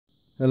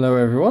Hello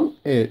everyone,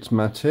 it's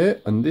Matt here,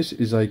 and this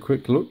is a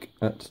quick look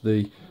at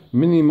the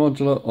mini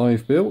modular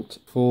I've built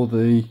for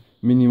the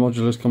mini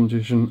modulars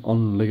competition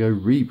on Lego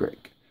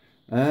Rebrick.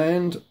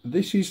 And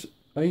this is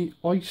a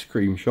ice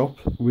cream shop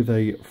with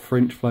a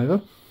French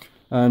flavour,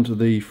 and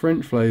the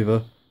French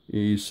flavour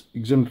is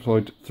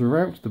exemplified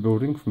throughout the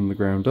building from the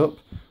ground up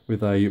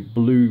with a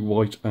blue,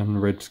 white and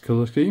red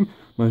colour scheme.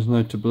 Most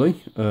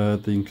notably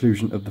the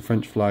inclusion of the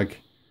French flag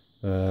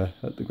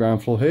at the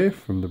ground floor here,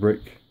 from the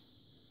brick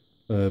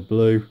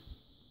blue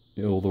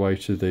all the way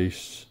to the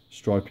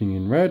striping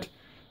in red,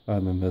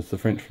 and then there's the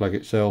French flag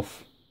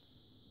itself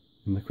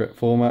in the correct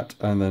format,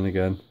 and then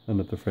again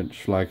another French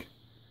flag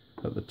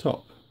at the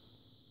top.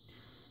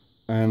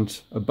 And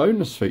a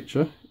bonus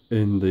feature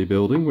in the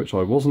building, which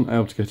I wasn't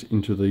able to get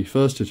into the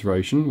first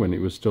iteration when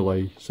it was still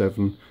a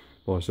 7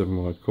 by 7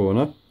 wide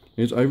corner,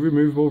 is a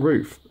removable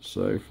roof.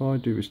 So if I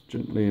do this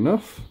gently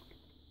enough,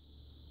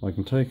 I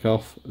can take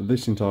off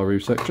this entire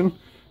roof section,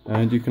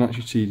 and you can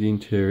actually see the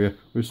interior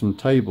with some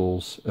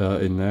tables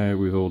in there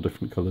with all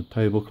different coloured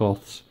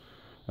tablecloths.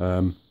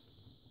 And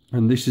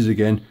this is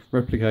again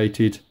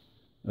replicated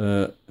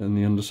in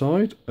the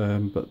underside,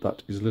 but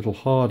that is a little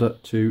harder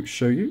to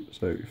show you.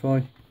 So if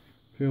I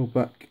peel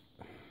back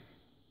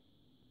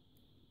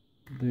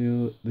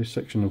this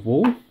section of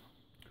wall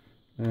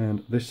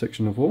and this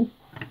section of wall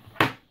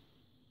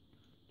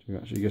to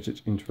actually get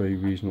it into a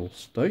reasonable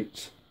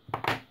state.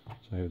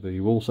 So the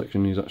wall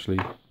section is actually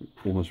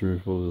almost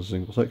removable as a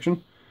single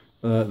section.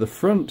 The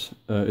front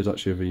is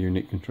actually of a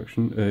unique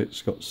construction.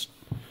 It's got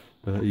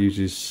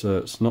uses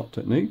snot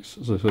techniques,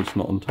 so it's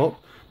not on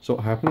top. So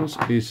what happens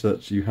is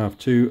that you have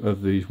two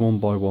of these 1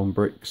 by 1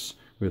 bricks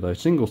with a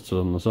single stud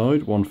on the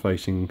side, one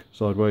facing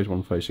sideways,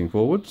 one facing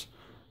forwards,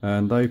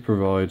 and they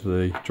provide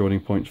the joining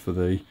points for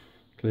the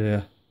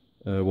clear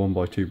 1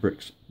 by 2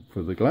 bricks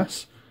for the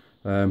glass.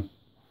 And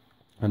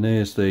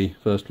there's the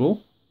first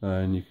floor,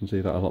 and you can see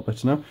that a lot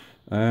better now.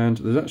 And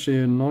there's actually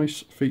a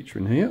nice feature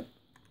in here,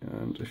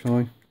 and if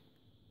I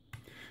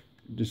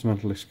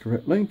dismantle this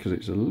correctly, because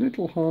it's a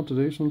little hard to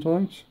do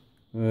sometimes,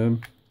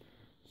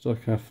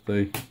 suck off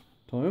the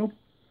tile,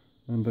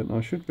 and then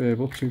I should be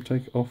able to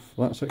take off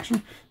that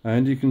section,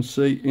 and you can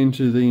see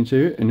into the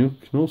interior, and you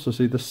can also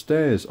see the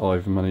stairs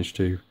I've managed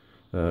to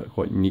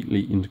quite neatly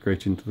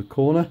integrate into the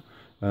corner.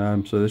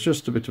 So there's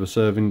just a bit of a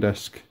serving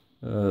desk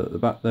at the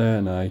back there,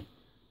 and a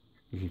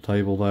little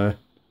table there,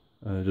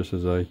 just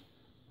as a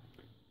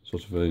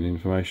sort of an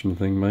information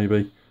thing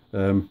maybe.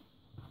 But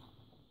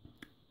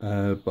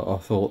I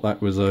thought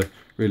that was a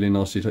really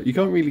nice detail. You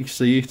can't really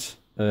see it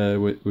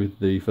with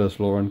the first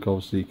floor on,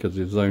 obviously, because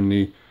there's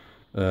only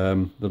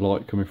the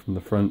light coming from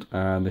the front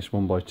and this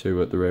 1 by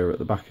 2 at the rear at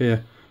the back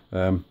here.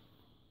 I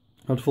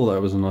thought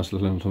that was a nice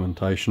little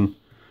implementation,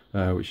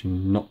 which you're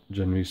not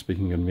generally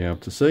speaking going to be able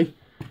to see.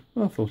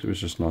 I thought it was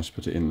just nice to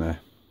put it in there.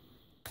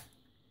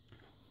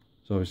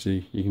 So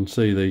obviously you can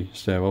see the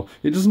stairwell.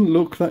 It doesn't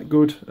look that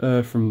good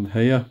from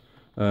here,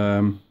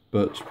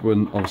 but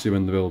when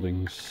the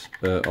building's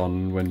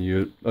on, when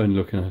you're only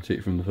looking at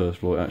it from the first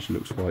floor, it actually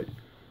looks quite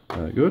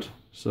good.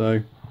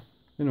 So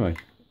anyway,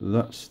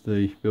 that's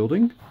the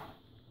building,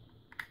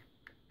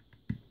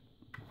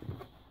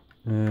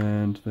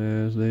 and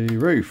there's the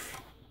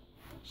roof.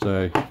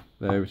 So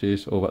there it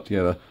is, all back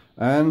together.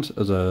 And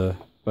as a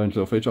bonus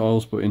little feature, I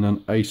also put in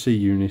an AC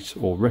unit,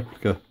 or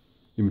replica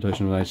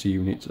imitation of an AC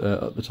unit,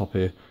 at the top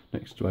here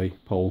next to a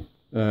pole.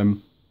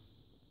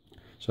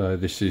 So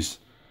this is,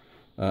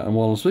 and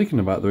while I'm speaking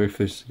about the roof,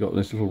 this has got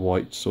this little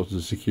white sort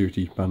of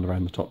security band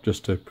around the top,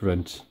 just to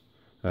prevent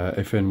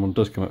if anyone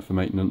does come up for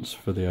maintenance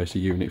for the AC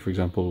unit, for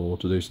example, or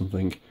to do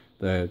something,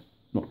 they're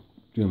not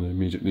going to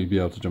immediately be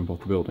able to jump off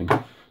the building.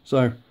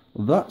 So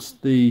that's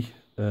the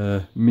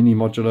mini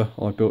modular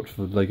I built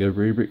for the Lego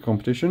Rebrick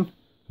competition,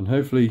 and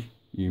hopefully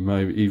you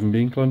may even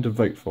be inclined to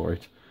vote for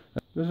it.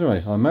 But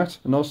anyway, I'm Matt,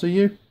 and I'll see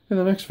you in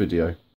the next video.